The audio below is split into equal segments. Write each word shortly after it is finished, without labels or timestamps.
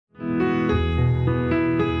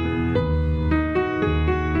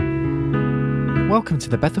Welcome to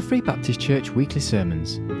the Bethel Free Baptist Church weekly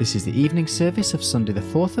sermons. This is the evening service of Sunday the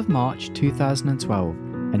 4th of March 2012,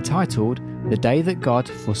 entitled The Day That God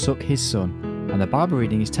Forsook His Son, and the Bible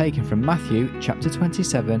reading is taken from Matthew chapter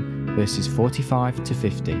 27 verses 45 to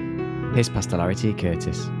 50. Here's Pastor Larry T.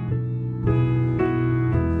 Curtis.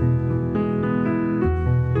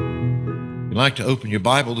 You'd like to open your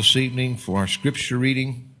Bible this evening for our scripture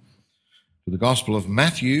reading to the Gospel of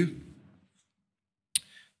Matthew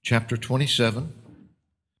chapter 27.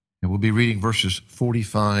 And we'll be reading verses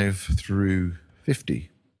 45 through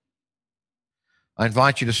 50. I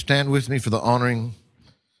invite you to stand with me for the honoring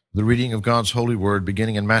the reading of God's holy word,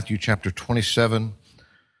 beginning in Matthew chapter 27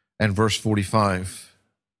 and verse 45.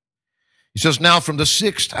 He says, "Now from the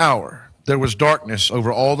 6th hour there was darkness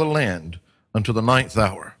over all the land until the 9th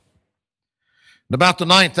hour. And about the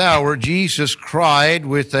 9th hour Jesus cried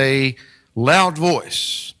with a loud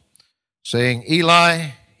voice, saying,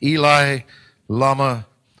 Eli, Eli, lama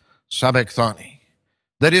sabachthani.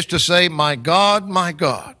 That is to say, my God,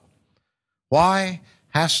 why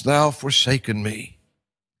hast thou forsaken me?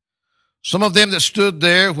 Some of them that stood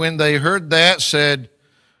there when they heard that said,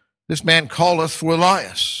 This man calleth for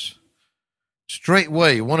Elias.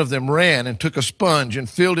 Straightway one of them ran and took a sponge and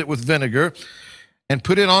filled it with vinegar and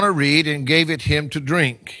put it on a reed and gave it him to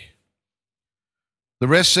drink. The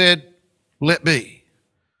rest said, Let be.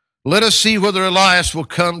 Let us see whether Elias will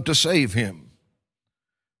come to save him.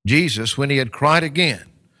 Jesus, when he had cried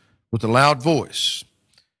again with a loud voice,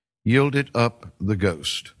 yielded up the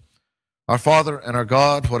ghost." Our Father and our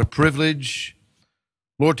God, what a privilege,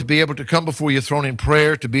 Lord, to be able to come before your throne in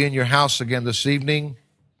prayer, to be in your house again this evening.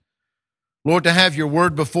 Lord, to have your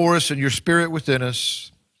word before us and your spirit within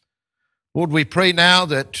us. Lord, we pray now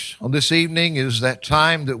that on this evening is that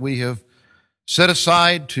time that we have set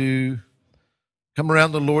aside to come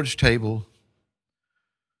around the Lord's table,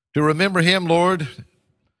 to remember him, Lord,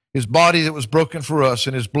 his body that was broken for us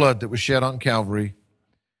and his blood that was shed on Calvary.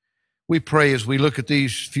 We pray as we look at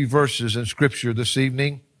these few verses in Scripture this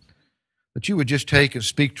evening that you would just take and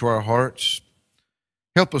speak to our hearts.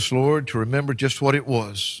 Help us, Lord, to remember just what it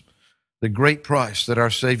was, the great price that our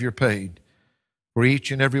Savior paid for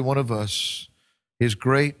each and every one of us, his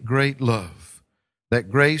great, great love,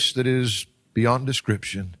 that grace that is beyond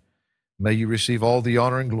description. May you receive all the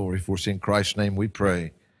honor and glory, for it's in Christ's name we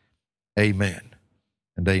pray. Amen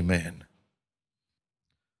and amen.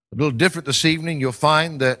 A little different this evening, you'll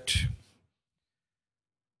find that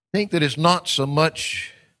I think that it's not so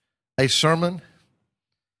much a sermon.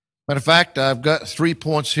 Matter of fact, I've got 3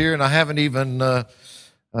 points here, and I haven't even,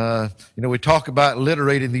 we talk about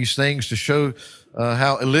alliterating these things to show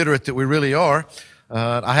how illiterate that we really are.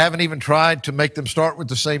 I haven't even tried to make them start with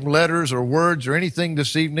the same letters or words or anything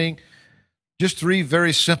this evening. Just 3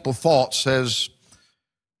 very simple thoughts as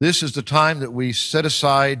this is the time that we set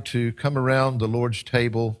aside to come around the Lord's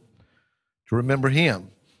table to remember him.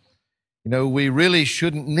 You know, we really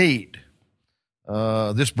shouldn't need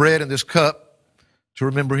this bread and this cup to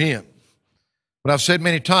remember him. But I've said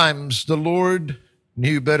many times, the Lord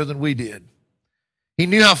knew better than we did. He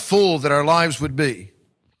knew how full that our lives would be.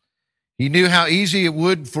 He knew how easy it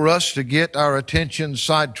would for us to get our attention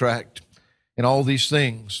sidetracked in all these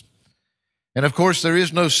things. And of course, there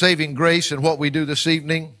is no saving grace in what we do this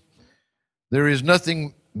evening. There is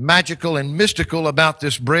nothing magical and mystical about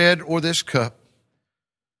this bread or this cup,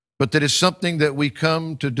 but that is something that we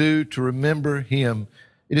come to do to remember him.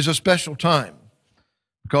 It is a special time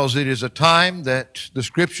because it is a time that the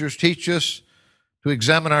Scriptures teach us to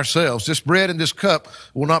examine ourselves. This bread and this cup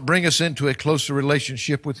will not bring us into a closer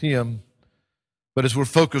relationship with him, but as we're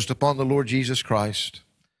focused upon the Lord Jesus Christ.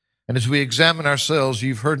 And as we examine ourselves,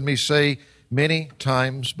 you've heard me say many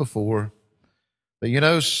times before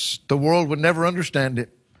that, the world would never understand it.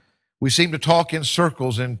 We seem to talk in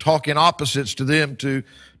circles and talk in opposites to them, to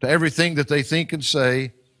everything that they think and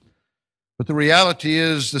say. But the reality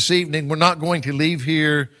is this evening we're not going to leave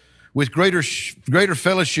here with greater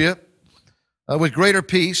fellowship, with greater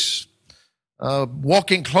peace,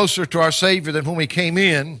 walking closer to our Savior than when we came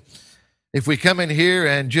in, if we come in here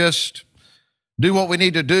and just do what we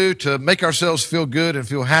need to do to make ourselves feel good and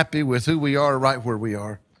feel happy with who we are right where we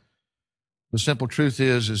are. The simple truth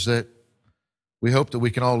is that we hope that we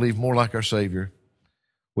can all leave more like our Savior.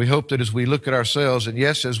 We hope that as we look at ourselves, and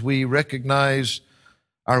yes, as we recognize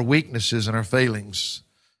our weaknesses and our failings,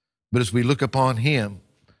 but as we look upon him,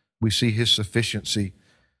 we see his sufficiency.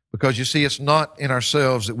 Because you see, it's not in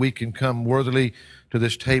ourselves that we can come worthily to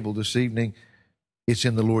this table this evening. It's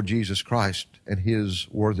in the Lord Jesus Christ and his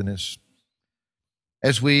worthiness.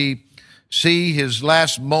 As we see his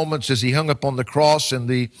last moments as he hung up on the cross in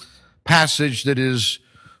the passage that is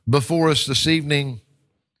before us this evening,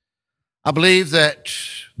 I believe that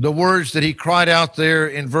the words that he cried out there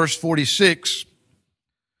in verse 46,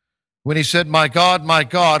 when he said, my God,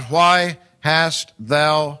 why hast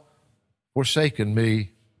thou forsaken me?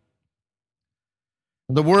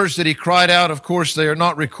 And the words that he cried out, of course, they are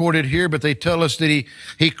not recorded here, but they tell us that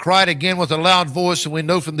he cried again with a loud voice, and we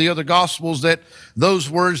know from the other Gospels that those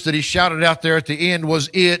words that he shouted out there at the end was,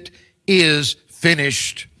 it is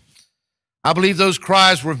finished. I believe those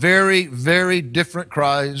cries were very, very different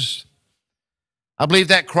cries. I believe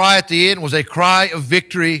that cry at the end was a cry of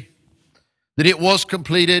victory, that it was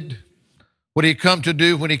completed, what he had come to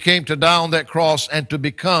do when he came to die on that cross and to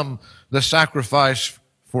become the sacrifice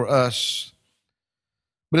for us.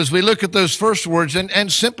 But as we look at those first words,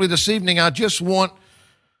 and simply this evening, I just want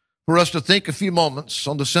for us to think a few moments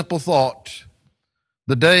on the simple thought,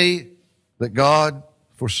 the day that God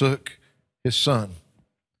forsook his Son.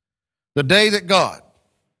 The day that God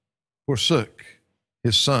forsook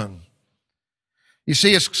his Son. You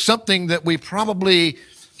see, it's something that we probably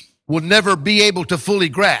will never be able to fully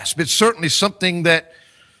grasp. It's certainly something that,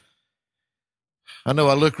 I know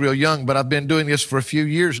I look real young, but I've been doing this for a few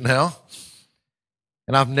years now.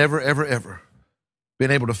 And I've never, ever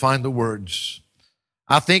been able to find the words.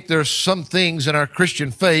 I think there's some things in our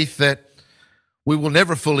Christian faith that we will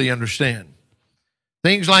never fully understand.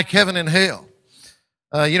 Things like heaven and hell.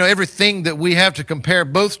 Everything that we have to compare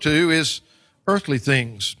both to is earthly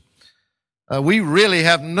things. We really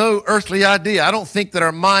have no earthly idea. I don't think that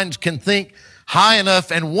our minds can think high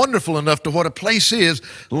enough and wonderful enough to what a place is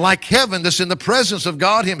like heaven that's in the presence of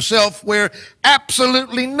God himself, where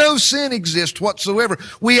absolutely no sin exists whatsoever.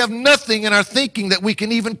 We have nothing in our thinking that we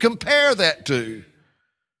can even compare that to.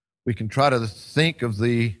 We can try to think of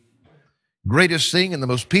the greatest thing and the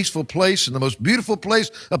most peaceful place and the most beautiful place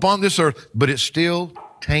upon this earth, but it's still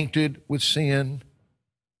tainted with sin.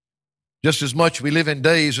 Just as much we live in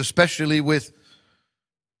days, especially with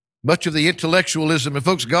much of the intellectualism. And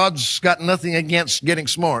folks, God's got nothing against getting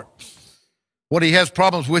smart. What he has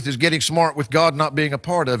problems with is getting smart with God not being a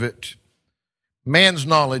part of it. Man's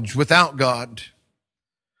knowledge without God.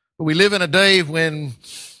 But we live in a day when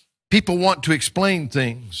people want to explain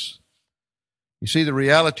things. You see, the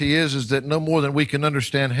reality is that no more than we can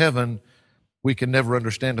understand heaven, we can never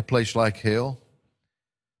understand a place like hell.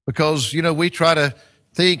 Because, we try to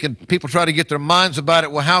think, and people try to get their minds about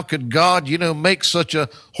it. Well, how could God, make such a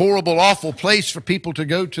horrible, awful place for people to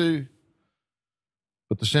go to?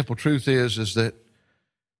 But the simple truth is that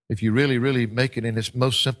if you really, really make it in its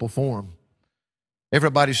most simple form,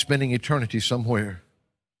 everybody's spending eternity somewhere,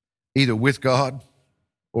 either with God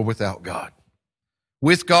or without God.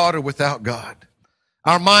 With God or without God.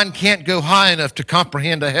 Our mind can't go high enough to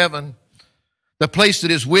comprehend a heaven, the place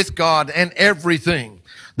that is with God and everything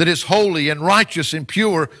that is holy and righteous and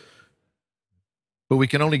pure, but we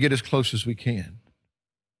can only get as close as we can.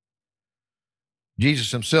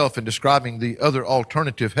 Jesus himself, in describing the other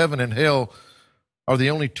alternative, heaven and hell, are the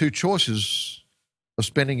only two choices of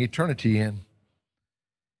spending eternity in.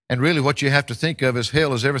 And really what you have to think of is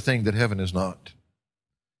hell is everything that heaven is not.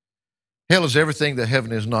 Hell is everything that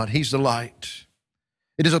heaven is not. He's the light.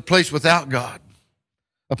 It is a place without God,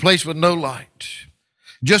 a place with no light.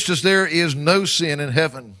 Just as there is no sin in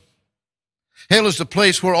heaven, hell is the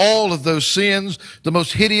place where all of those sins, the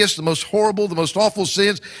most hideous, the most horrible, the most awful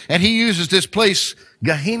sins, and he uses this place,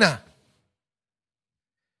 Gehenna,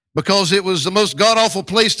 because it was the most god-awful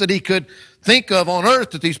place that he could think of on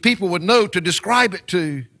earth that these people would know to describe it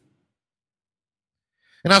to.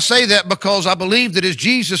 And I say that because I believe that as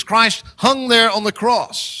Jesus Christ hung there on the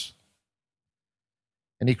cross,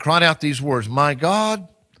 and he cried out these words, my God,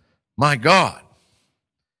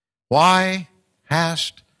 why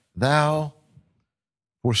hast thou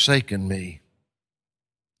forsaken me?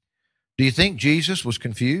 Do you think Jesus was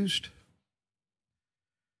confused?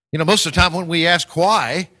 Most of the time when we ask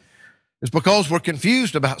why, it's because we're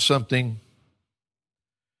confused about something.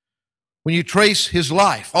 When you trace his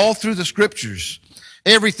life all through the scriptures,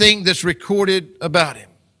 everything that's recorded about him,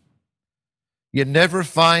 you never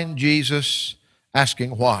find Jesus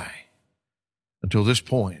asking why until this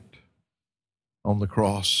point on the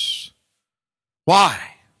cross. Why?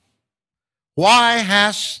 Why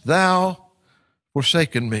hast thou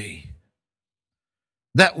forsaken me?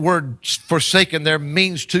 That word forsaken there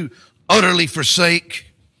means to utterly forsake.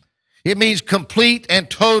 It means complete and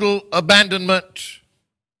total abandonment.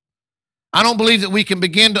 I don't believe that we can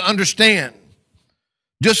begin to understand,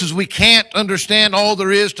 just as we can't understand all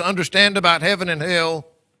there is to understand about heaven and hell,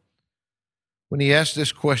 when he asked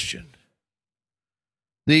this question.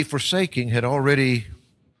 The forsaking had already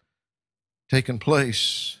taken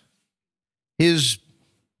place. His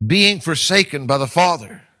being forsaken by the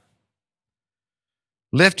Father,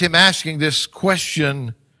 left him asking this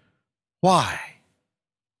question, why?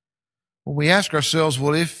 When we ask ourselves,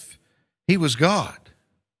 well, if he was God,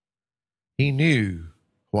 he knew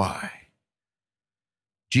why.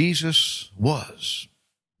 Jesus was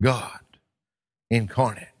God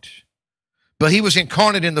incarnate, but he was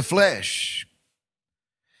incarnate in the flesh.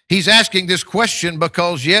 He's asking this question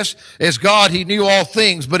because, yes, as God, he knew all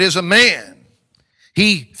things, but as a man,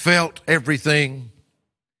 he felt everything.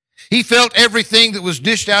 He felt everything that was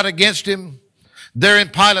dished out against him there in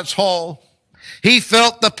Pilate's hall. He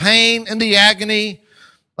felt the pain and the agony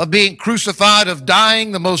of being crucified, of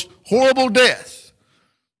dying the most horrible death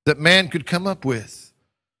that man could come up with,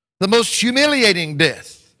 the most humiliating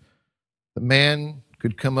death that man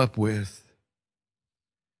could come up with.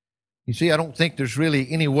 You see, I don't think there's really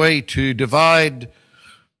any way to divide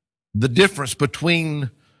the difference between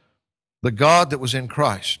the God that was in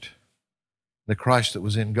Christ, the Christ that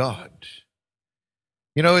was in God.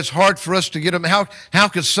 You know, it's hard for us to get them. How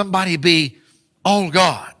could somebody be all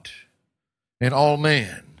God and all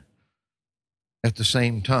man at the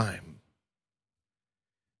same time?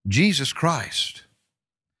 Jesus Christ,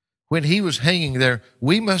 when he was hanging there,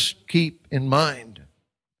 we must keep in mind,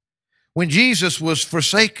 when Jesus was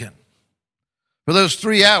forsaken for those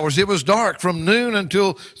 3 hours, it was dark from noon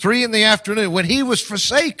until 3 in the afternoon. When he was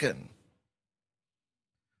forsaken,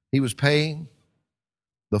 he was paying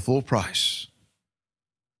the full price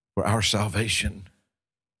for our salvation.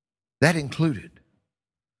 That included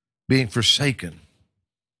being forsaken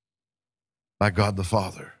by God the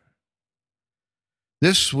Father.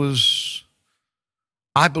 This was,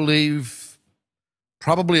 I believe,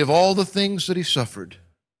 probably of all the things that he suffered,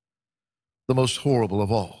 the most horrible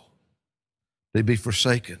of all. To be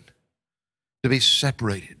forsaken, to be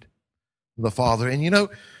separated from the Father. And you know,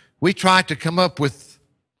 we try to come up with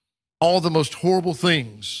all the most horrible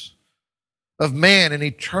things of man in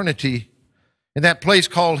eternity in that place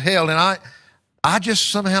called hell. And I just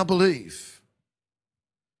somehow believe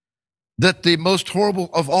that the most horrible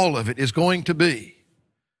of all of it is going to be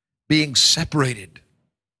being separated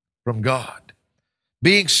from God,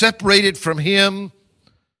 being separated from him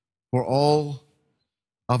for all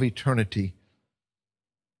of eternity.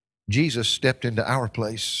 Jesus stepped into our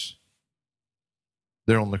place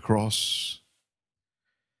there on the cross.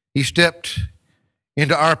 He stepped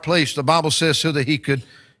into our place, the Bible says, so that he could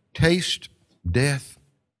taste death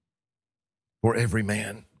for every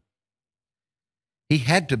man. He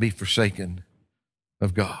had to be forsaken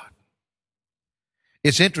of God.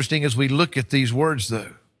 It's interesting as we look at these words,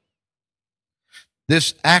 though.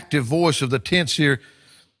 This active voice of the tense here,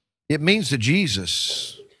 it means that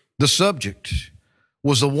Jesus, the subject,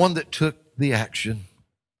 was the one that took the action.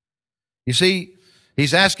 You see,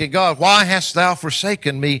 he's asking God, why hast thou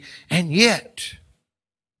forsaken me? And yet,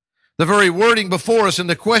 the very wording before us and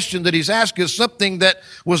the question that he's asked is something that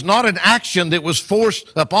was not an action that was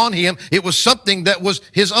forced upon him. It was something that was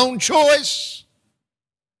his own choice.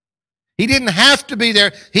 He didn't have to be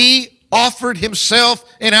there. He offered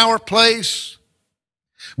himself in our place.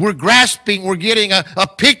 We're grasping, we're getting a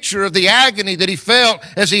picture of the agony that he felt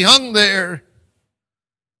as he hung there.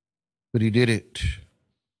 But he did it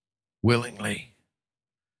willingly.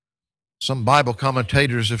 Some Bible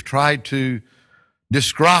commentators have tried to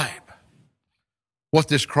describe what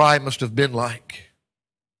this cry must have been like.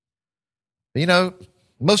 You know,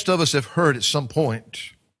 most of us have heard at some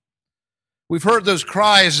point. We've heard those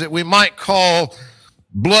cries that we might call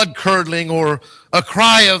blood-curdling or a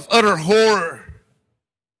cry of utter horror.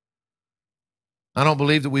 I don't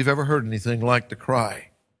believe that we've ever heard anything like the cry,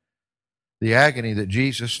 the agony that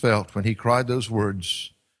Jesus felt when he cried those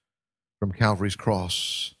words from Calvary's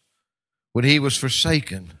cross, when he was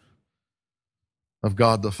forsaken of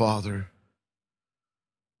God the Father.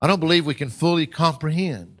 I don't believe we can fully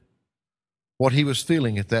comprehend what he was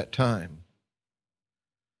feeling at that time.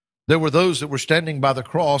 There were those that were standing by the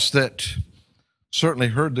cross that certainly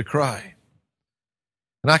heard the cry.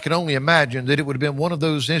 And I can only imagine that it would have been one of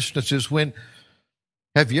those instances when,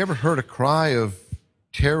 have you ever heard a cry of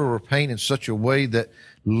terror or pain in such a way that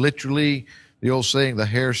literally, the old saying, the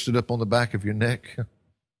hair stood up on the back of your neck?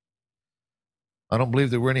 I don't believe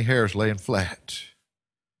there were any hairs laying flat.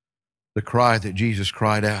 The cry that Jesus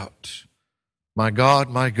cried out, my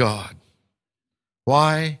God,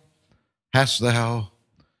 why hast thou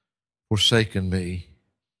forsaken me?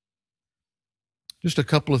 Just a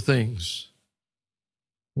couple of things,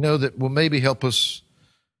 that will maybe help us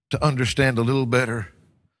to understand a little better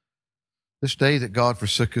this day that God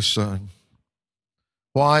forsook his Son.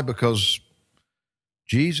 Why? Because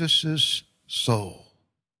Jesus' soul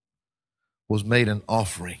was made an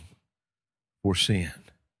offering for sin.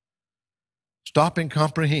 Stop and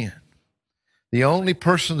comprehend. The only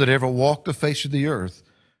person that ever walked the face of the earth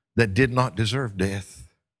that did not deserve death.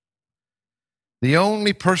 The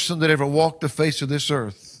only person that ever walked the face of this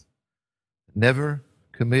earth never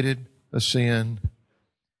committed a sin.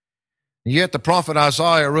 And yet the prophet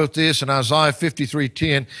Isaiah wrote this in Isaiah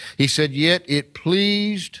 53:10. He said, "Yet it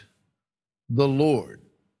pleased the Lord,"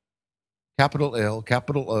 capital L,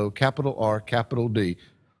 capital O, capital R, capital D,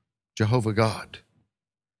 Jehovah God.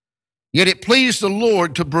 "Yet it pleased the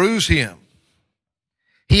Lord to bruise him.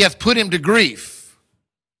 He hath put him to grief.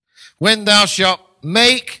 When thou shalt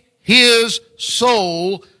make his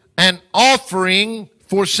soul an offering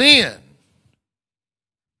for sin,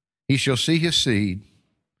 he shall see his seed,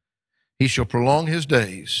 he shall prolong his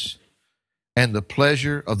days, and the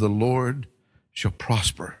pleasure of the Lord shall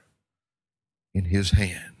prosper in his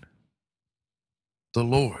hand." The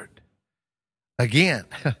Lord. Again,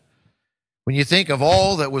 when you think of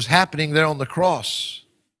all that was happening there on the cross,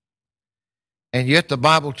 and yet the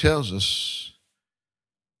Bible tells us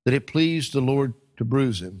that it pleased the Lord to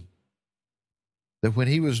bruise him, that when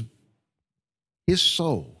his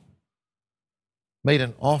soul made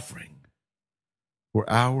an offering for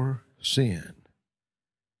our sin,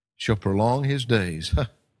 shall prolong his days. You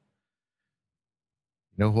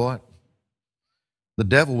know what? The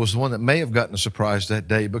devil was the one that may have gotten a surprise that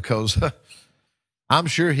day, because I'm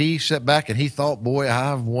sure he sat back and he thought, boy,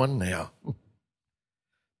 I've won now.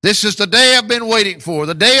 This is the day I've been waiting for,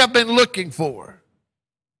 the day I've been looking for.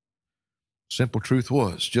 Simple truth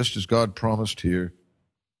was, just as God promised here,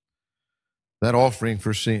 that offering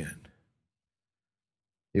for sin,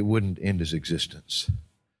 it wouldn't end his existence.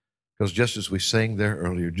 Because just as we sang there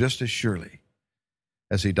earlier, just as surely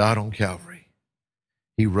as he died on Calvary,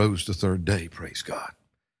 he rose the third day, praise God.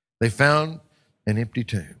 They found an empty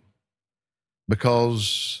tomb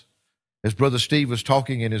because, as Brother Steve was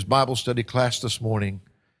talking in his Bible study class this morning,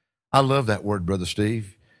 I love that word, Brother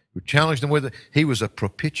Steve. We challenged him with it. He was a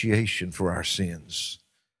propitiation for our sins.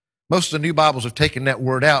 Most of the new Bibles have taken that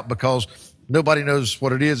word out because nobody knows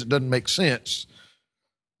what it is. It doesn't make sense.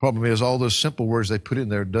 Problem is, all those simple words they put in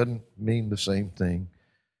there doesn't mean the same thing.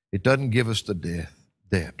 It doesn't give us the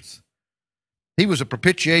depth. He was a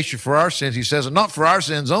propitiation for our sins, he says, and not for our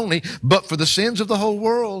sins only, but for the sins of the whole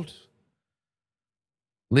world.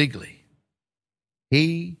 Legally,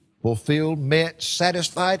 he fulfilled, met,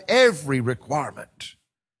 satisfied every requirement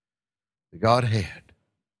that God had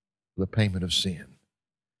for the payment of sin,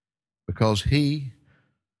 because his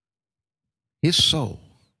soul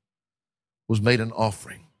was made an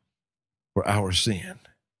offering for our sin.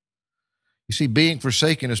 You see, being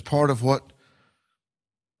forsaken is part of what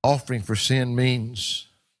offering for sin means.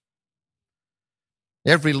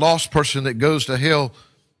 Every lost person that goes to hell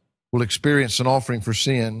will experience an offering for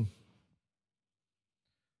sin.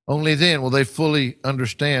 Only then will they fully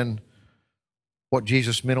understand what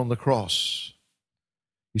Jesus meant on the cross.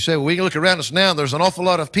 You say, well, we can look around us now, there's an awful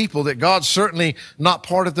lot of people that God's certainly not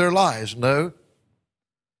part of their lives. No.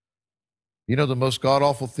 You know, the most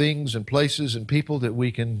god-awful things and places and people that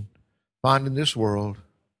we can find in this world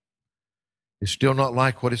is still not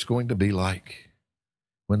like what it's going to be like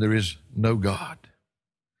when there is no God.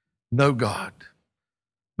 No God.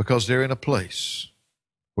 Because they're in a place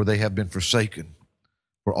where they have been forsaken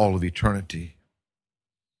for all of eternity.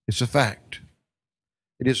 It's a fact.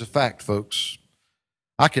 It is a fact, folks.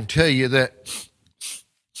 I can tell you that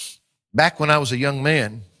back when I was a young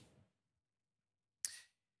man,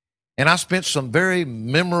 and I spent some very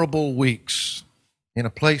memorable weeks in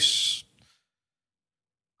a place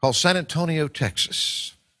called San Antonio,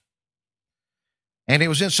 Texas. And it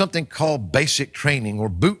was in something called basic training, or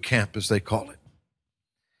boot camp as they call it.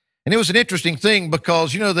 And it was an interesting thing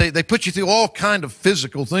because, you know, they put you through all kind of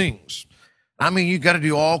physical things. I mean, you got to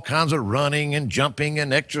do all kinds of running and jumping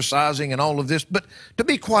and exercising and all of this. But to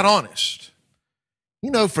be quite honest,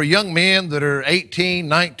 you know, for young men that are 18,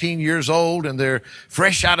 19 years old and they're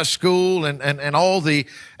fresh out of school and all the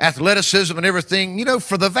athleticism and everything, you know,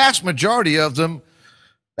 for the vast majority of them,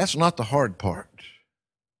 that's not the hard part.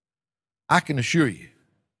 I can assure you.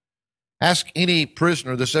 Ask any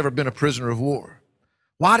prisoner that's ever been a prisoner of war.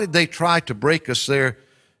 Why did they try to break us there?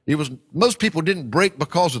 Most people didn't break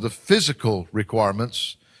because of the physical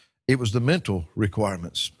requirements. It was the mental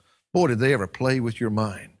requirements. Boy, did they ever play with your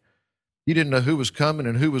mind. You didn't know who was coming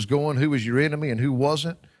and who was going, who was your enemy and who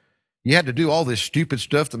wasn't. You had to do all this stupid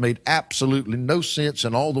stuff that made absolutely no sense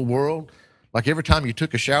in all the world. Like every time you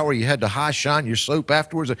took a shower, you had to high shine your soap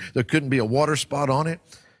afterwards. There couldn't be a water spot on it.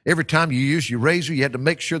 Every time you used your razor, you had to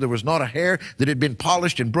make sure there was not a hair that had been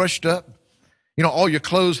polished and brushed up. You know, all your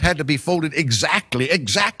clothes had to be folded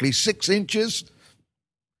exactly 6 inches.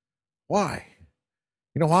 Why?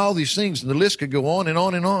 You know, why all these things, and the list could go on and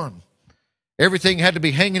on and on. Everything had to be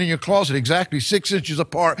hanging in your closet exactly 6 inches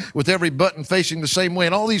apart with every button facing the same way,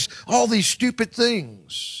 and all these stupid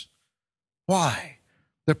things. Why?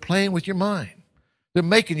 They're playing with your mind. They're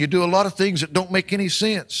making you do a lot of things that don't make any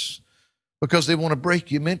sense because they want to break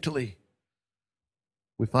you mentally.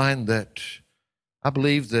 We find that, I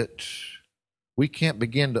believe that we can't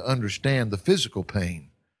begin to understand the physical pain.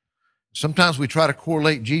 Sometimes we try to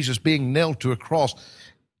correlate Jesus being nailed to a cross.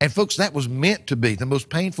 And folks, that was meant to be the most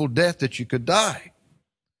painful death that you could die.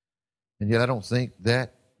 And yet I don't think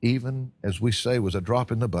that even, as we say, was a drop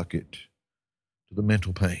in the bucket to the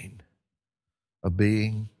mental pain of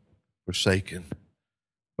being forsaken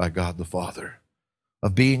by God the Father,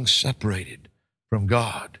 of being separated from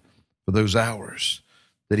God for those hours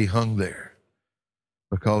that he hung there,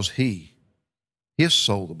 because his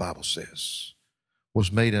soul, the Bible says,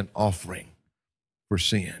 was made an offering for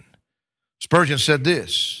sin. Spurgeon said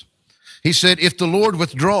this. He said, if the Lord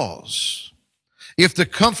withdraws, if the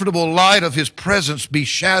comfortable light of his presence be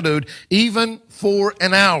shadowed even for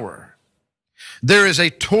an hour, there is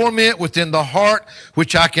a torment within the heart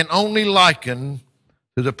which I can only liken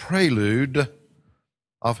to the prelude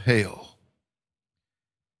of hell.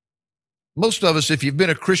 Most of us, if you've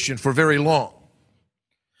been a Christian for very long,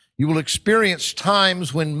 you will experience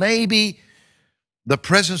times when maybe the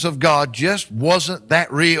presence of God just wasn't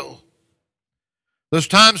that real. Those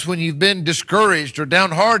times when you've been discouraged or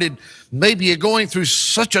downhearted, maybe you're going through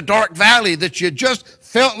such a dark valley that you just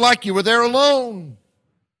felt like you were there alone.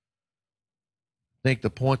 I think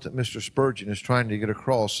the point that Mr. Spurgeon is trying to get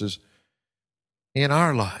across is in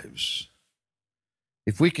our lives,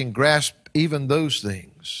 if we can grasp even those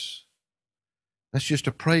things, that's just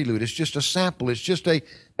a prelude. It's just a sample. It's just a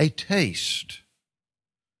taste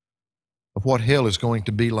of what hell is going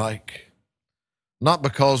to be like. Not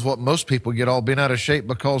because what most people get all bent out of shape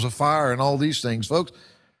because of fire and all these things. Folks,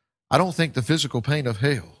 I don't think the physical pain of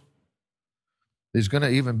hell is going to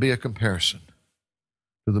even be a comparison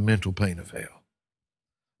to the mental pain of hell,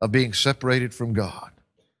 of being separated from God,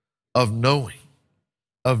 of knowing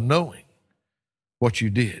what you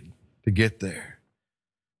did to get there.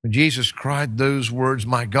 When Jesus cried those words,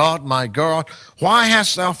 my God, why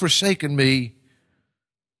hast thou forsaken me?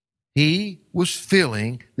 He was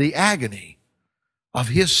feeling the agony of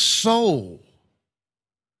his soul,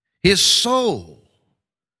 his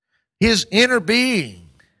inner being,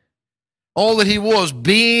 all that he was,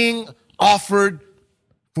 being offered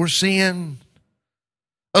for sin.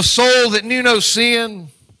 A soul that knew no sin,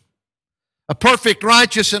 a perfect,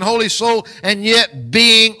 righteous, and holy soul, and yet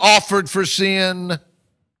being offered for sin.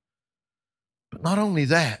 But not only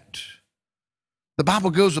that, the Bible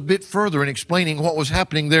goes a bit further in explaining what was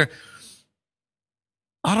happening there.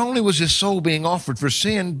 Not only was his soul being offered for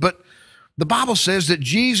sin, but the Bible says that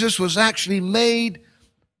Jesus was actually made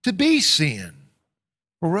to be sin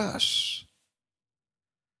for us.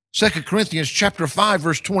 2 Corinthians chapter 5,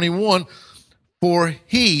 verse 21, for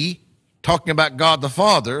he, talking about God the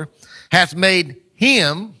Father, hath made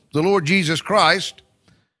him, the Lord Jesus Christ,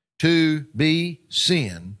 to be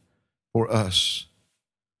sin for us,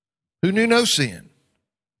 who knew no sin.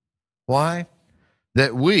 Why?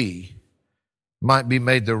 That we might be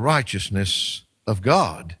made the righteousness of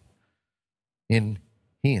God in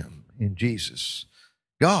him, in Jesus.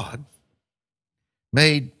 God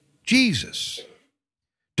made Jesus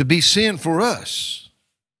to be sin for us,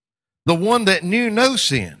 the one that knew no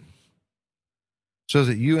sin, so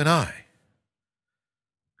that you and I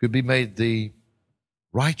could be made the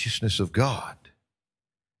righteousness of God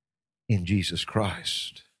in Jesus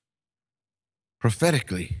Christ.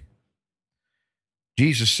 Prophetically,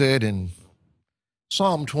 Jesus said in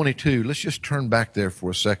Psalm 22, let's just turn back there for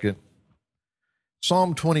a second.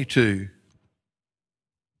 Psalm 22.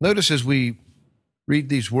 Notice as we read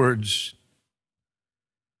these words,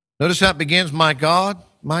 notice how it begins, my God,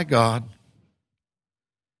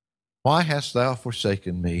 why hast thou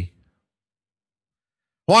forsaken me?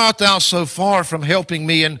 Why art thou so far from helping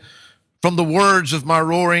me and from the words of my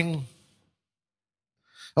roaring?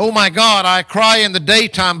 O my God, I cry in the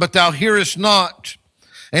daytime, but thou hearest not,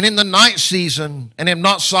 and in the night season, and am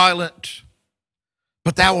not silent.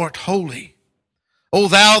 But thou art holy, O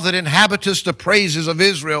thou that inhabitest the praises of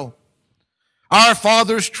Israel. Our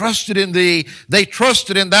fathers trusted in thee. They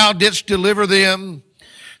trusted, and thou didst deliver them.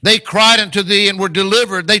 They cried unto thee and were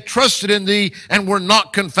delivered. They trusted in thee and were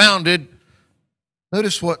not confounded.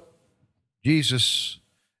 Notice what Jesus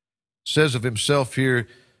says of himself here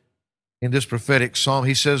in this prophetic psalm.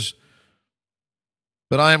 He says,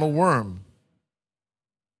 but I am a worm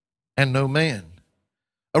and no man,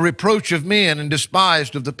 a reproach of men and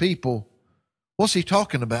despised of the people. What's he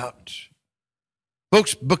talking about?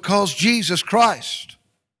 Folks, because Jesus Christ,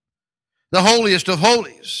 the holiest of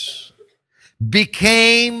holies,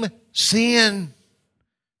 became sin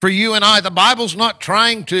for you and I. The Bible's not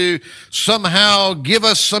trying to somehow give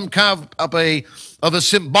us some kind of a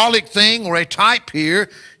symbolic thing or a type here.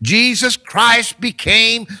 Jesus Christ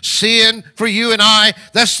became sin for you and I.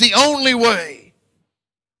 That's the only way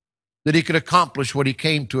that he could accomplish what he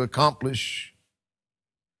came to accomplish.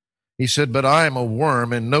 He said, but I am a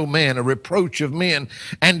worm and no man, a reproach of men,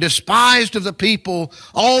 and despised of the people.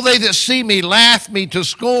 All they that see me laugh me to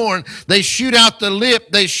scorn. They shoot out the lip,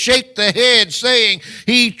 they shake the head, saying,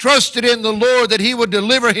 he trusted in the Lord that he would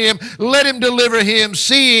deliver him. Let him deliver him,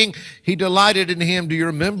 seeing he delighted in him. Do you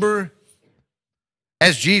remember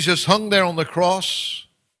as Jesus hung there on the cross?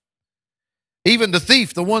 Even the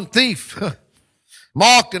thief, the one thief,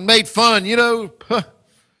 mocked and made fun,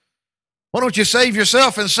 why don't you save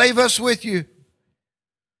yourself and save us with you?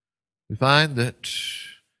 We find that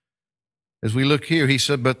as we look here, he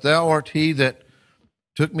said, but thou art he that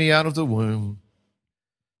took me out of the womb.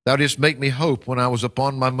 Thou didst make me hope when I was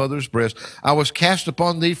upon my mother's breast. I was cast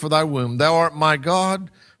upon thee for thy womb. Thou art my God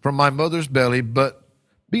from my mother's belly, but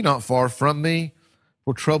be not far from me,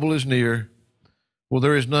 for trouble is near, for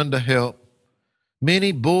there is none to help.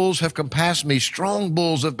 Many bulls have compassed me, strong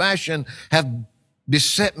bulls of Bashan have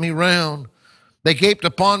beset me round. They gaped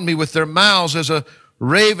upon me with their mouths as a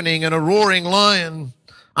ravening and a roaring lion.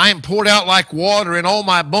 I am poured out like water, and all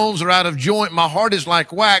my bones are out of joint. My heart is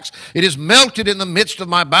like wax. It is melted in the midst of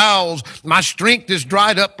my bowels. My strength is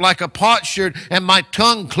dried up like a potsherd, and my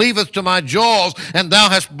tongue cleaveth to my jaws. And thou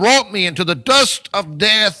hast brought me into the dust of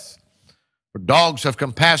death. For dogs have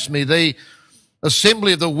compassed me. The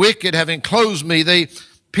assembly of the wicked have enclosed me. They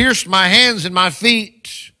pierced my hands and my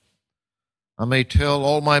feet. I may tell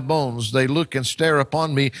all my bones. They look and stare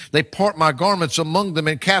upon me. They part my garments among them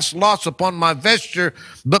and cast lots upon my vesture.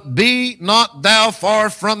 But be not thou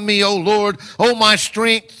far from me, O Lord, O my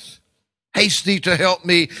strength. Haste thee to help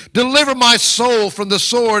me. Deliver my soul from the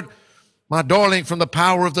sword, my darling from the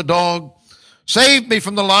power of the dog. Save me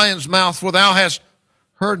from the lion's mouth, for thou hast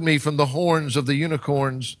heard me from the horns of the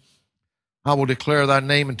unicorns. I will declare thy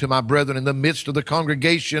name unto my brethren. In the midst of the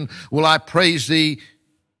congregation will I praise thee.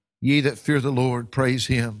 Ye that fear the Lord, praise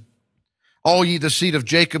him. All ye the seed of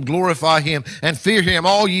Jacob, glorify him, and fear him,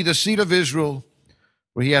 all ye the seed of Israel.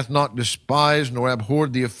 For he hath not despised nor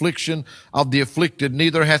abhorred the affliction of the afflicted,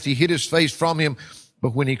 neither hath he hid his face from him.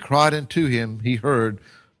 But when he cried unto him, he heard.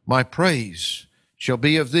 My praise shall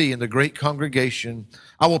be of thee in the great congregation.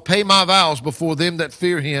 I will pay my vows before them that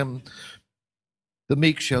fear him. The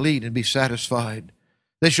meek shall eat and be satisfied.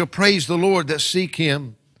 They shall praise the Lord that seek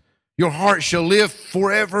him. Your heart shall live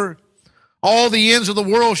forever. All the ends of the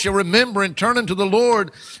world shall remember and turn unto the Lord,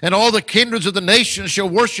 and all the kindreds of the nations shall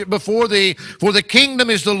worship before thee. For the kingdom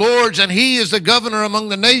is the Lord's, and he is the governor among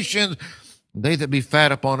the nations. They that be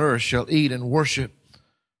fat upon earth shall eat and worship.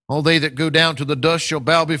 All they that go down to the dust shall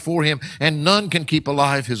bow before him, and none can keep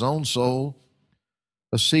alive his own soul.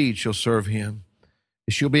 A seed shall serve him.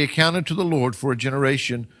 It shall be accounted to the Lord for a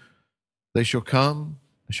generation. They shall come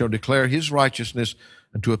and shall declare his righteousness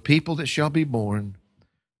unto a people that shall be born,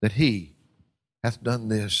 that he hath done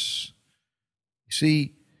this. You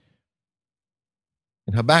see,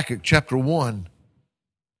 in Habakkuk chapter 1,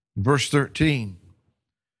 verse 13,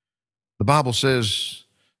 the Bible says,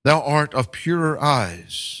 thou art of purer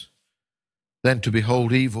eyes than to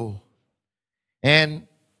behold evil, and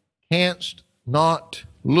canst not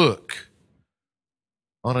look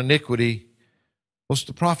on iniquity. What's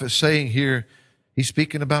the prophet saying here? He's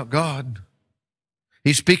speaking about God.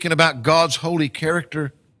 He's speaking about God's holy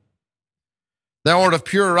character. Thou art of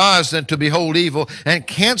purer eyes than to behold evil, and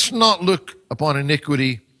canst not look upon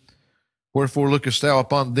iniquity. Wherefore lookest thou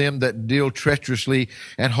upon them that deal treacherously,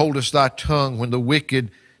 and holdest thy tongue when the wicked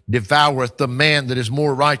devoureth the man that is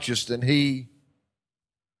more righteous than he?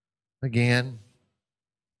 Again,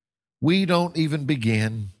 we don't even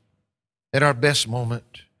begin at our best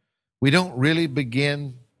moment. We don't really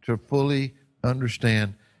begin to fully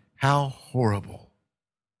understand how horrible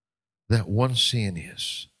that one sin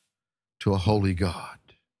is to a holy God.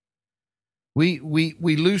 We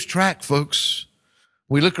lose track, folks.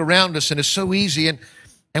 We look around us and it's so easy, and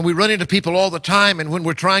we run into people all the time, and when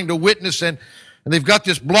we're trying to witness and they've got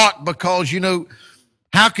this block because,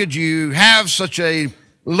 how could you have such a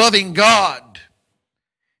loving God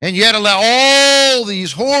and yet allow all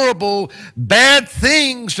these horrible, bad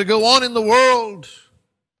things to go on in the world?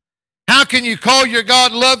 How can you call your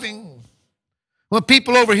God loving Well,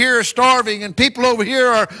 people over here are starving and people over here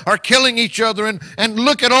are killing each other, and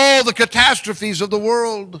look at all the catastrophes of the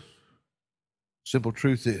world. Simple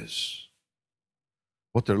truth is,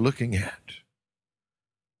 what they're looking at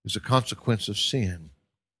is a consequence of sin.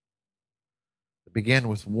 It began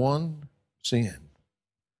with one sin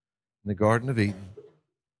in the Garden of Eden.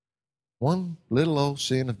 One little old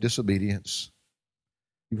sin of disobedience.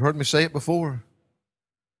 You've heard me say it before.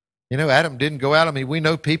 You know, Adam didn't go out. I mean, we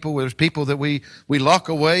know people, there's people that we lock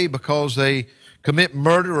away because they commit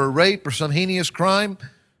murder or rape or some heinous crime.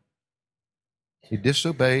 He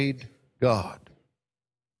disobeyed God.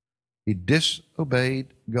 He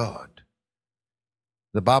disobeyed God.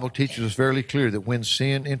 The Bible teaches us very clear that when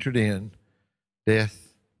sin entered in,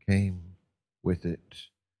 death came with it.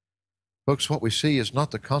 Folks, what we see is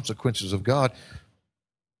not the consequences of God,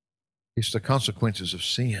 it's the consequences of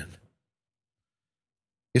sin.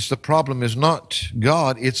 The problem is not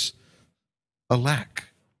God, it's a lack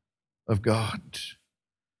of God.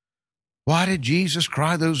 Why did Jesus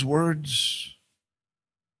cry those words?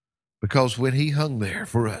 Because when he hung there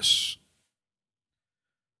for us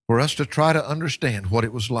to try to understand what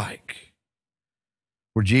it was like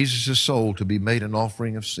for Jesus' soul to be made an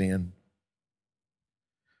offering of sin,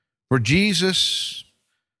 for Jesus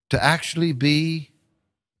to actually be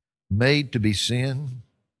made to be sin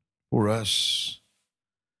for us.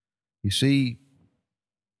 You see,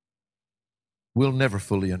 we'll never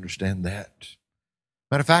fully understand that.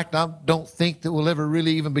 Matter of fact, I don't think that we'll ever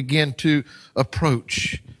really even begin to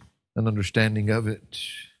approach an understanding of it.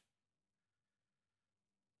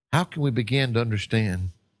 How can we begin to understand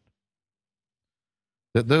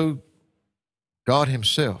that though God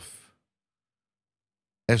himself,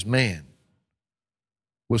 as man,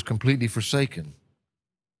 was completely forsaken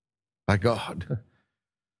by God,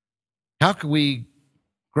 how can we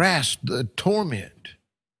grasp the torment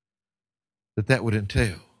that would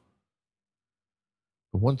entail?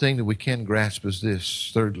 But one thing that we can grasp is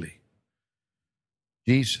this, thirdly.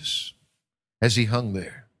 Jesus, as he hung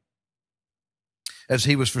there, as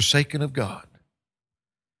he was forsaken of God,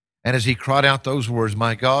 and as he cried out those words,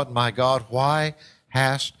 my God, why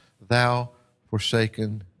hast thou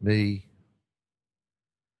forsaken me?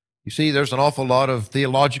 You see, there's an awful lot of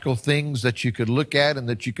theological things that you could look at and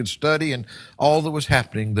that you could study and all that was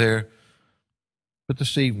happening there. But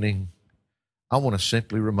this evening, I want to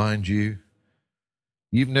simply remind you,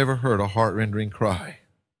 you've never heard a heart-rending cry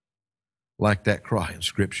like that cry in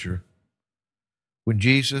Scripture. When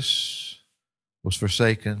Jesus was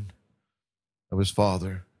forsaken of his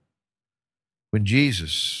Father, when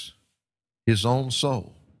Jesus, his own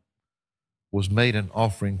soul, was made an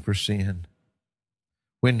offering for sin,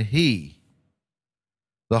 when he,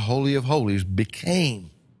 the Holy of Holies,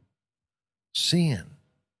 became sin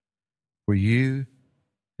for you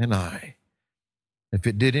and I. If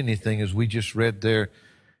it did anything, as we just read there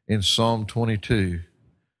in Psalm 22,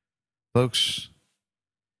 folks,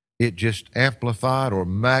 it just amplified or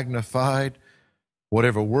magnified,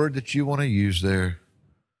 whatever word that you want to use there,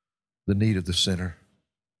 the need of the sinner.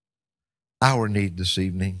 Our need this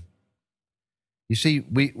evening. You see,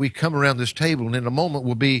 we come around this table, and in a moment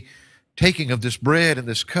we'll be taking of this bread and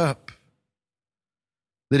this cup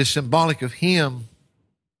that is symbolic of him,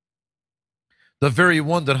 the very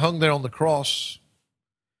one that hung there on the cross,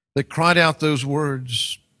 that cried out those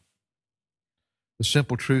words. The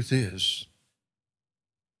simple truth is,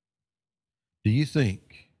 do you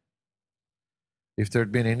think if there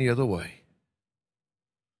had been any other way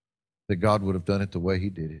that God would have done it the way he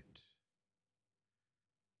did it?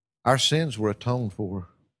 Our sins were atoned for.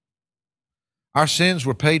 Our sins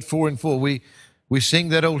were paid for in full. We sing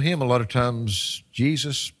that old hymn a lot of times,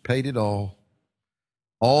 Jesus paid it all.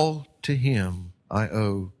 All to him I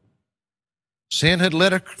owe. Sin had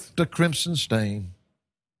left a crimson stain.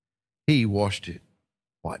 He washed it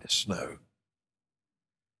white as snow.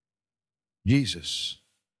 Jesus,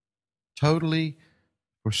 totally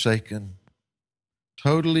forsaken,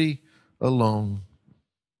 totally alone.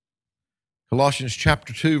 Colossians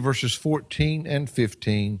chapter 2, verses 14 and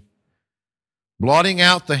 15. Blotting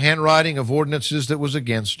out the handwriting of ordinances that was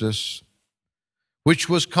against us, which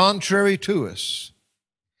was contrary to us,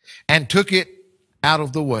 and took it out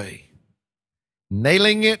of the way,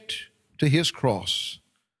 nailing it to his cross.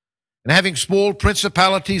 And having spoiled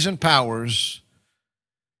principalities and powers,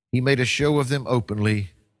 he made a show of them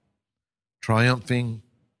openly, triumphing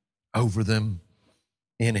over them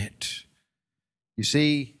in it. You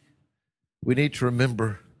see, we need to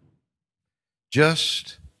remember,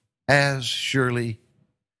 just as surely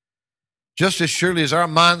as our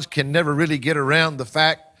minds can never really get around the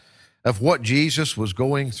fact of what Jesus was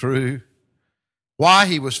going through, why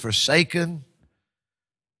he was forsaken,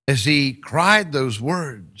 as he cried those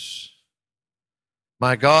words,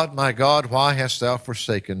 my God, why hast thou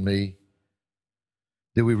forsaken me?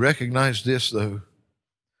 Did we recognize this, though?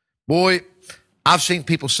 Boy, I've seen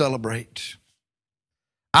people celebrate.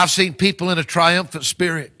 I've seen people in a triumphant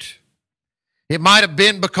spirit. It might have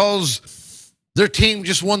been because their team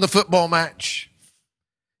just won the football match.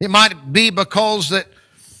 It might be because that,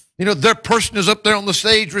 their person is up there on the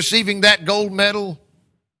stage receiving that gold medal.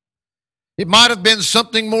 It might have been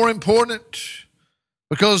something more important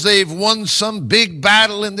because they've won some big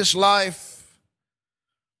battle in this life.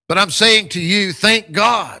 But I'm saying to you, thank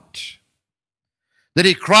God that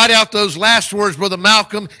he cried out those last words, Brother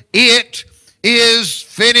Malcolm, it is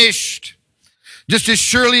finished. Just as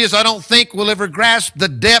surely as I don't think we'll ever grasp the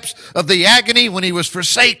depths of the agony when he was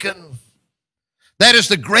forsaken. That is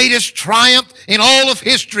the greatest triumph in all of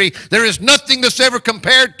history. There is nothing that's ever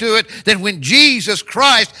compared to it than when Jesus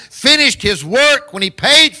Christ finished his work, when he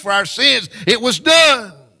paid for our sins. It was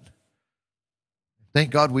done.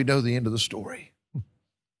 Thank God we know the end of the story.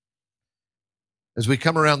 As we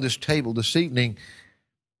come around this table this evening,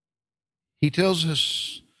 he tells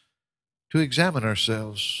us to examine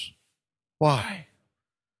ourselves. Why?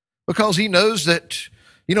 Because he knows that,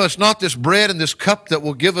 it's not this bread and this cup that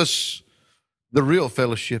will give us the real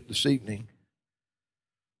fellowship this evening.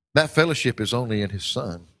 That fellowship is only in his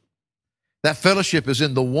Son. That fellowship is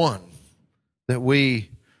in the one that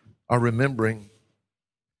we are remembering.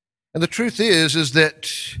 And the truth is that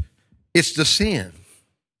it's the sin,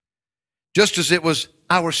 just as it was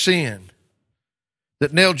our sin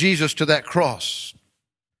that nailed Jesus to that cross,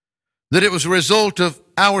 that it was a result of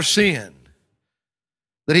our sin,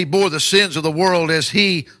 that he bore the sins of the world as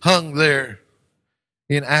he hung there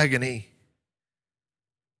in agony.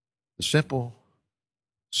 The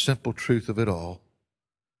simple truth of it all,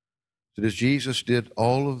 that as Jesus did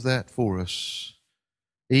all of that for us,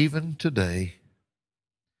 even today,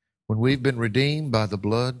 when we've been redeemed by the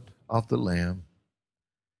blood of the Lamb,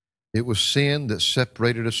 it was sin that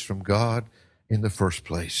separated us from God in the first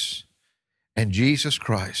place. And Jesus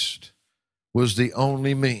Christ was the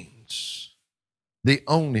only means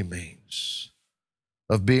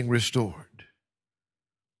of being restored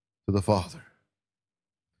to the Father.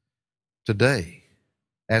 Today,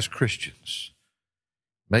 as Christians,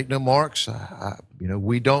 make no marks.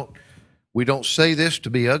 We don't say this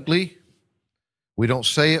to be ugly. We don't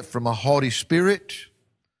say it from a haughty spirit.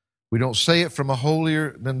 We don't say it from a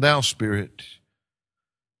holier than thou spirit.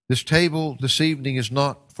 This table this evening is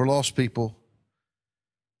not for lost people.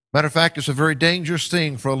 Matter of fact, it's a very dangerous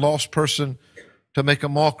thing for a lost person to make a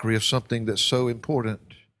mockery of something that's so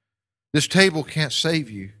important. This table can't save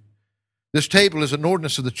you. This table is an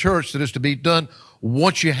ordinance of the church that is to be done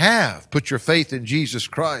once you have put your faith in Jesus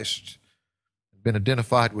Christ, been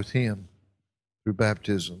identified with him through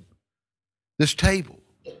baptism. This table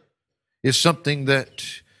is something that,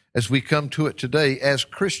 as we come to it today as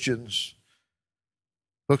Christians,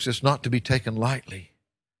 folks, it's not to be taken lightly.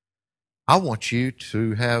 I want you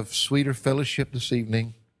to have sweeter fellowship this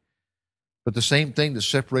evening, but the same thing that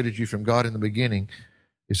separated you from God in the beginning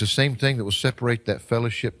is the same thing that will separate that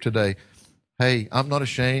fellowship today. Hey, I'm not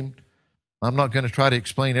ashamed. I'm not going to try to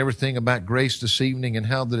explain everything about grace this evening and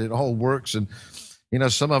how that it all works. And,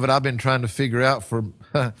 some of it I've been trying to figure out for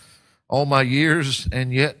all my years,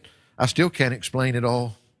 and yet I still can't explain it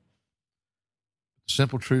all. The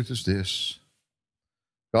simple truth is this.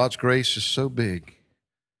 God's grace is so big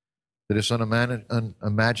that it's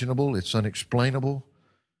unimaginable, it's unexplainable.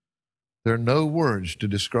 There are no words to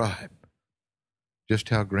describe just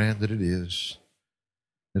how grand that it is.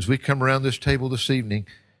 As we come around this table this evening,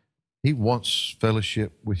 he wants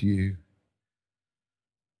fellowship with you.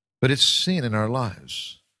 But it's sin in our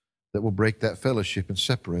lives that will break that fellowship and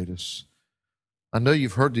separate us. I know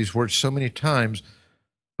you've heard these words so many times,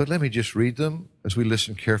 but let me just read them as we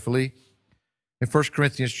listen carefully. In 1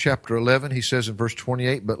 Corinthians chapter 11, he says in verse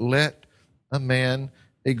 28, "But let a man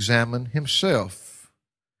examine himself,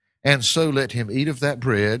 and so let him eat of that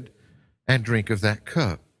bread and drink of that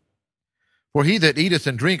cup. For he that eateth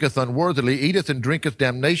and drinketh unworthily eateth and drinketh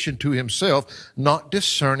damnation to himself, not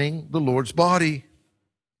discerning the Lord's body.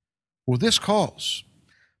 For this cause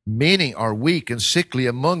many are weak and sickly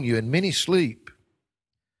among you, and many sleep.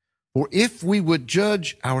 For if we would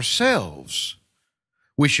judge ourselves,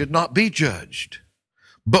 we should not be judged.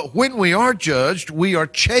 But when we are judged, we are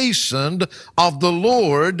chastened of the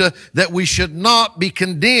Lord, that we should not be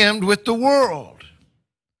condemned with the world.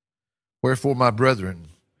 Wherefore, my brethren,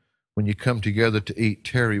 when you come together to eat,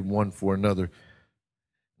 tarry one for another."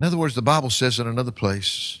 In other words, the Bible says in another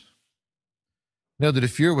place, that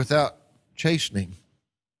if you're without chastening,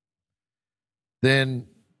 then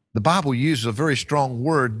the Bible uses a very strong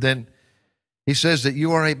word, then he says that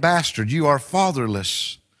you are a bastard. You are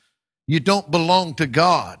fatherless. You don't belong to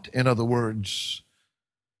God, in other words.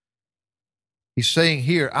 He's saying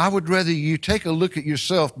here, I would rather you take a look at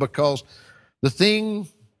yourself, because this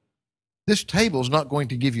table is not going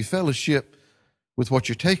to give you fellowship with what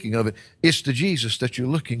you're taking of it. It's the Jesus that you're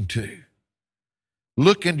looking to.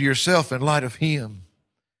 Look into yourself in light of Him.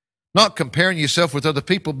 Not comparing yourself with other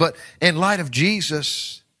people, but in light of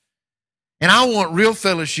Jesus. And I want real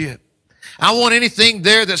fellowship. I want anything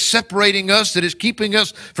there that's separating us, that is keeping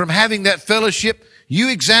us from having that fellowship. You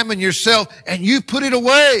examine yourself and you put it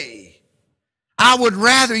away. I would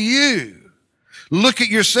rather you look at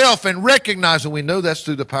yourself and recognize, and we know that's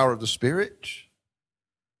through the power of the Spirit,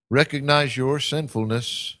 recognize your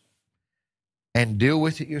sinfulness and deal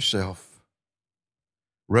with it yourself,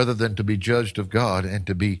 rather than to be judged of God and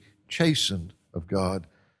to be chastened of God,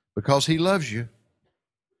 because He loves you.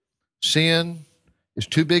 Sin is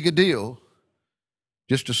too big a deal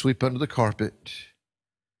just to sweep under the carpet.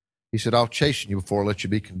 He said, I'll chasten you before I let you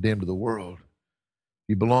be condemned to the world.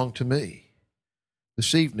 You belong to me.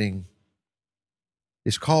 This evening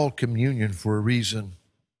is called communion for a reason,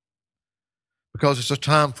 because it's a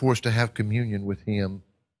time for us to have communion with Him.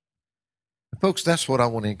 And folks, that's what I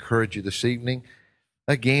want to encourage you this evening.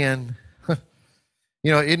 Again,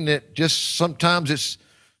 isn't it just sometimes it's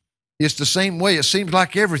the same way. It seems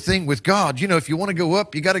like everything with God. If you want to go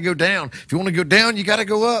up, you got to go down. If you want to go down, you got to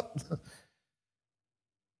go up. The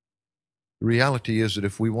reality is that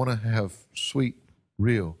if we want to have sweet,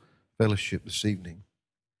 real fellowship this evening,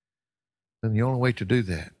 then the only way to do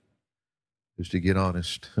that is to get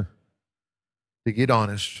honest. To get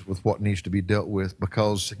honest with what needs to be dealt with,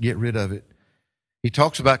 because get rid of it. He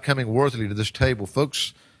talks about coming worthily to this table.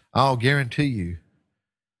 Folks, I'll guarantee you,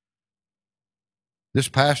 this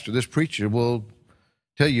pastor, this preacher will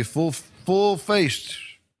tell you full-faced,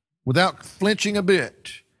 without flinching a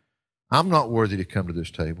bit, I'm not worthy to come to this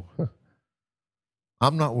table.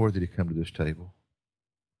 I'm not worthy to come to this table.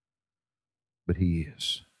 But He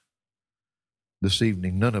is. This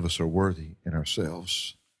evening, none of us are worthy in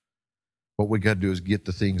ourselves. What we got to do is get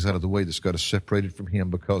the things out of the way that's got us separated from Him,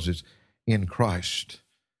 because it's in Christ.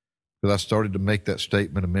 Because I started to make that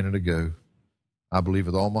statement a minute ago. I believe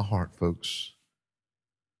with all my heart, folks.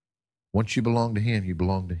 Once you belong to Him, you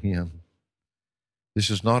belong to Him. This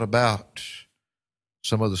is not about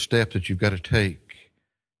some other step that you've got to take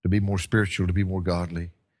to be more spiritual, to be more godly.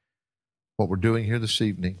 What we're doing here this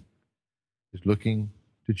evening is looking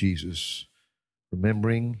to Jesus,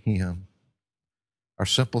 remembering Him. Our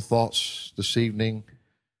simple thoughts this evening,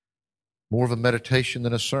 more of a meditation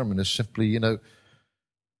than a sermon, is simply,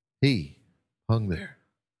 He hung there,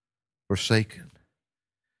 forsaken,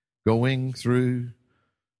 going through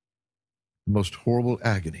the most horrible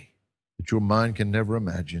agony that your mind can never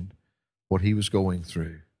imagine what He was going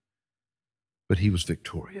through. But He was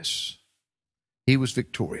victorious. He was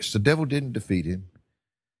victorious. The devil didn't defeat Him.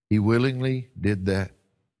 He willingly did that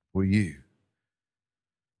for you.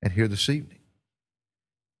 And here this evening,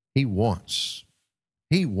 He wants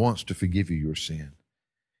to forgive you your sin.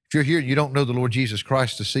 If you're here and you don't know the Lord Jesus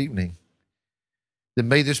Christ this evening, then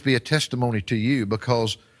may this be a testimony to you,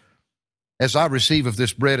 because as I receive of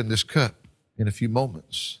this bread and this cup in a few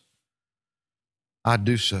moments, I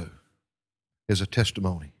do so as a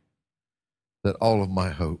testimony that all of my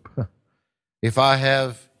hope, if I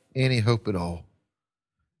have any hope at all,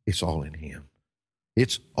 it's all in Him.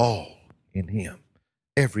 It's all in Him,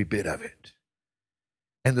 every bit of it.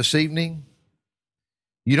 And this evening,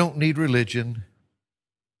 you don't need religion.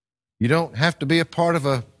 You don't have to be a part of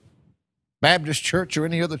a Baptist church or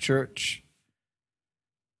any other church.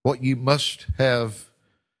 What you must have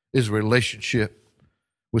is a relationship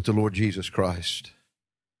with the Lord Jesus Christ.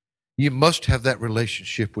 You must have that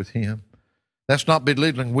relationship with Him. That's not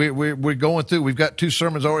belittling. We're going through, we've got 2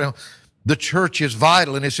 sermons already on. The church is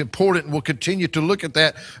vital and it's important, and we'll continue to look at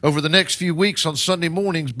that over the next few weeks on Sunday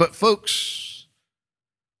mornings. But folks,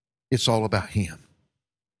 it's all about Him.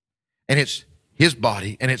 And it's His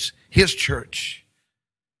body and it's His church.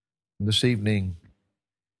 And this evening,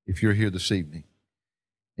 if you're here this evening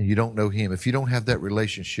and you don't know Him, if you don't have that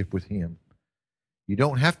relationship with Him, you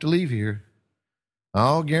don't have to leave here.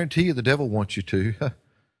 I'll guarantee you the devil wants you to.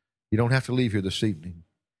 You don't have to leave here this evening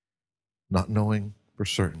not knowing for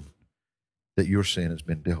certain that your sin has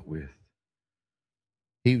been dealt with.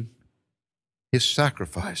 His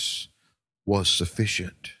sacrifice was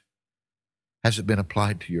sufficient. Has it been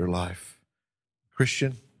applied to your life?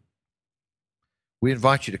 Christian, we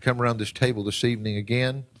invite you to come around this table this evening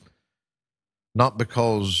again, not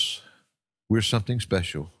because we're something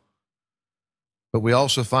special, But we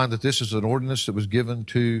also find that this is an ordinance that was given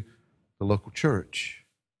to the local church.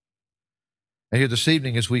 And here this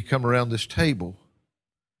evening, as we come around this table,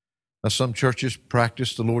 now some churches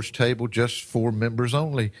practice the Lord's table just for members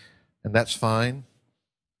only, and that's fine.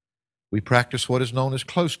 We practice what is known as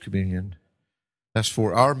close communion. That's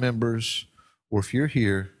for our members, or if you're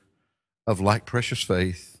here, of like precious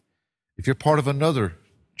faith. If you're part of another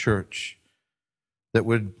church that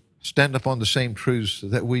would stand up on the same truths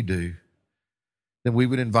that we do, then we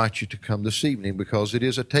would invite you to come this evening, because it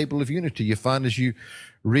is a table of unity. You find as you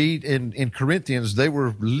read in Corinthians, they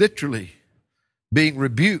were literally being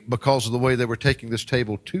rebuked because of the way they were taking this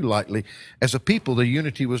table too lightly. As a people, the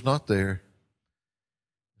unity was not there.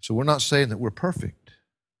 So we're not saying that we're perfect.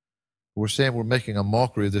 We're saying we're making a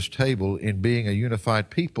mockery of this table in being a unified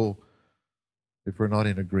people if we're not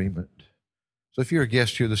in agreement. So if you're a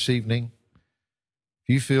guest here this evening,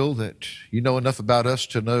 if you feel that you know enough about us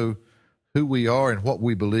to know who we are and what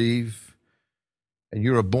we believe, and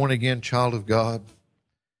you're a born-again child of God,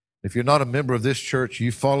 if you're not a member of this church,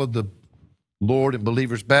 you followed the Lord in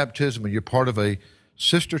believer's baptism, and you're part of a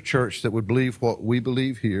sister church that would believe what we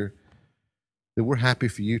believe here, then we're happy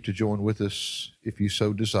for you to join with us if you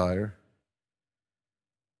so desire.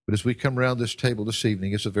 But as we come around this table this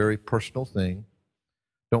evening, it's a very personal thing.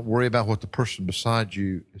 Don't worry about what the person beside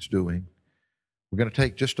you is doing. We're going to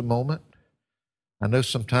take just a moment. I know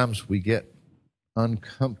sometimes we get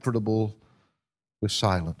uncomfortable with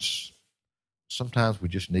silence. Sometimes we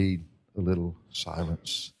just need a little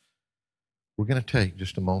silence. We're going to take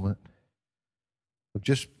just a moment of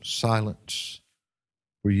just silence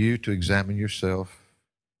for you to examine yourself,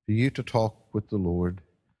 for you to talk with the Lord,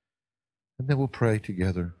 and then we'll pray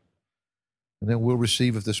together. And then we'll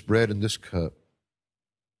receive of this bread and this cup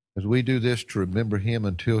as we do this to remember Him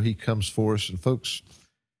until He comes for us. And folks,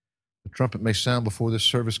 the trumpet may sound before this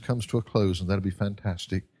service comes to a close, and that'll be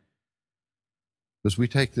fantastic. As we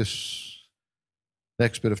take this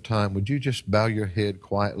next bit of time, would you just bow your head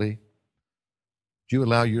quietly? Would you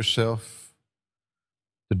allow yourself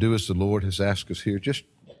to do as the Lord has asked us here? Just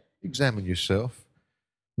examine yourself.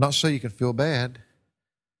 Not so you can feel bad,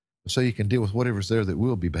 but so you can deal with whatever's there that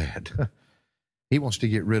will be bad. He wants to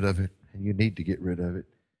get rid of it, and you need to get rid of it.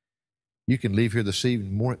 You can leave here this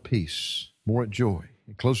evening more at peace, more at joy,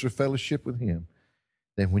 in closer fellowship with Him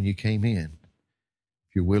than when you came in,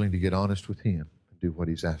 if you're willing to get honest with Him and do what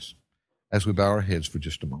He's asked. As we bow our heads for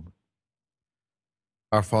just a moment.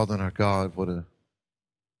 Our Father and our God, what a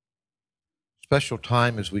special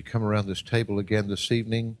time as we come around this table again this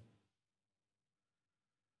evening.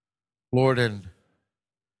 Lord, and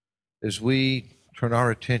as we turn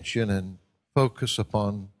our attention and focus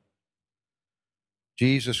upon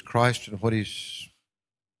Jesus Christ and what He's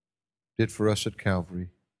did for us at Calvary,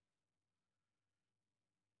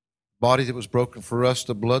 body that was broken for us,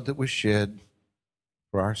 the blood that was shed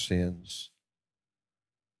for our sins.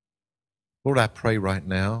 Lord, I pray right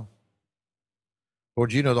now,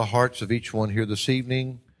 Lord, you know the hearts of each one here this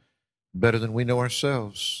evening better than we know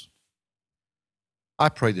ourselves. I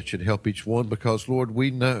pray that you'd help each one, because, Lord, we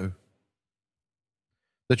know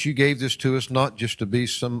that you gave this to us not just to be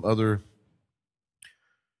some other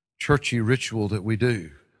churchy ritual that we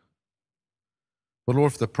do, but,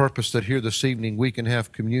 Lord, for the purpose that here this evening we can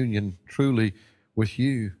have communion truly with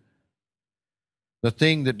you. The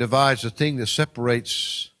thing that divides, the thing that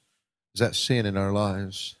separates, is that sin in our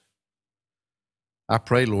lives. I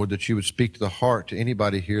pray, Lord, that you would speak to the heart to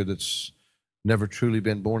anybody here that's never truly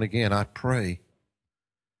been born again. I pray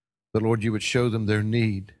that, Lord, you would show them their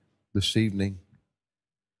need this evening.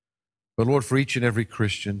 But, Lord, for each and every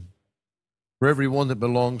Christian, for everyone that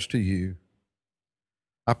belongs to you,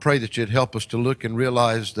 I pray that you'd help us to look and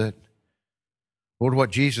realize that, Lord,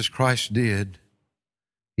 what Jesus Christ did,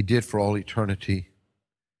 He did for all eternity.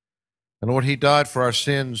 And, Lord, He died for our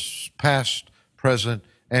sins, past, present,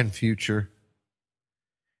 and future.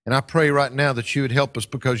 And I pray right now that you would help us,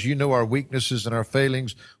 because you know our weaknesses and our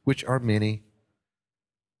failings, which are many.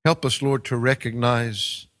 Help us, Lord, to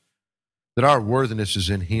recognize that our worthiness is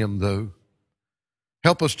in Him, though.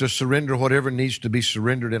 Help us to surrender whatever needs to be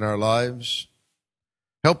surrendered in our lives.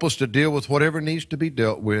 Help us to deal with whatever needs to be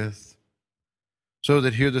dealt with, so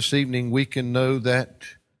that here this evening we can know that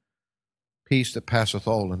peace that passeth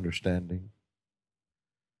all understanding.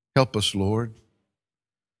 Help us, Lord.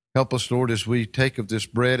 Help us, Lord, as we take of this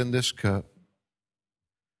bread and this cup.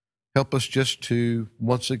 Help us just to,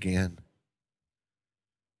 once again,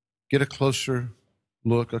 get a closer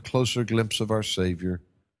look, a closer glimpse of our Savior,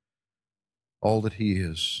 all that He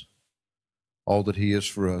is, all that He is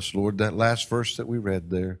for us. Lord, that last verse that we read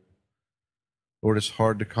there, Lord, it's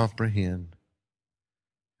hard to comprehend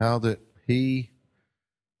how that He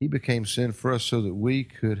He became sin for us so that we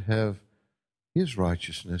could have his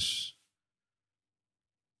righteousness.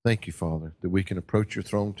 Thank you, Father, that we can approach your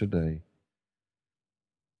throne today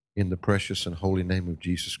in the precious and holy name of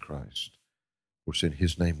Jesus Christ. For it's in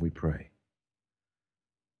his name we pray.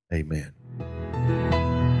 Amen.